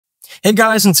Hey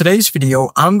guys, in today's video,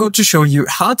 I'm going to show you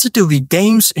how to delete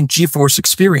games in GeForce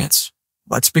Experience.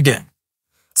 Let's begin.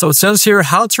 So it says here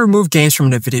how to remove games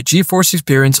from NVIDIA GeForce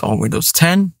Experience on Windows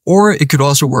 10, or it could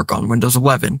also work on Windows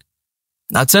 11.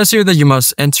 Now it says here that you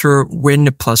must enter Win+R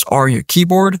on your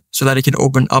keyboard so that it can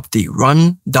open up the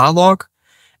Run dialog.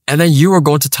 And then you are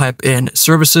going to type in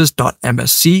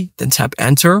services.msc, then tap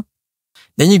enter.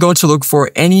 Then you're going to look for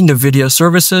any NVIDIA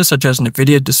services such as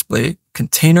NVIDIA Display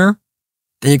Container.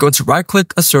 Then you're going to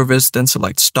right-click a service, then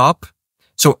select Stop.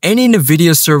 So any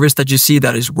NVIDIA service that you see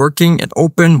that is working and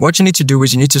open, what you need to do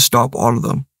is you need to stop all of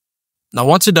them. Now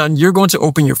once you're done, you're going to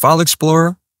open your File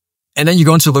Explorer, and then you're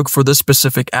going to look for the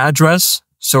specific address.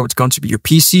 So it's going to be your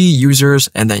PC, users,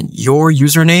 and then your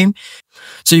username.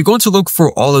 So you're going to look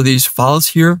for all of these files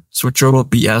here, so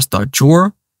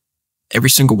bs.jor, every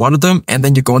single one of them, and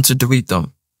then you're going to delete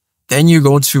them. Then you're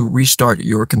going to restart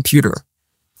your computer.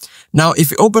 Now,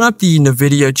 if you open up the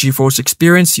NVIDIA GeForce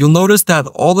Experience, you'll notice that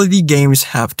all of the games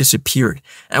have disappeared.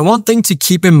 And one thing to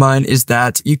keep in mind is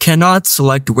that you cannot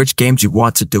select which games you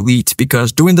want to delete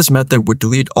because doing this method would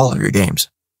delete all of your games.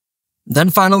 Then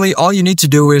finally, all you need to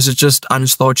do is just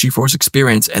uninstall GeForce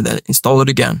Experience and then install it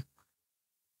again.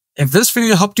 If this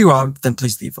video helped you out, then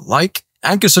please leave a like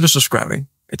and consider subscribing.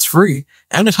 It's free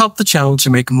and it helps the channel to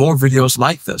make more videos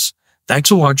like this. Thanks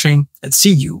for watching and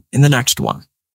see you in the next one.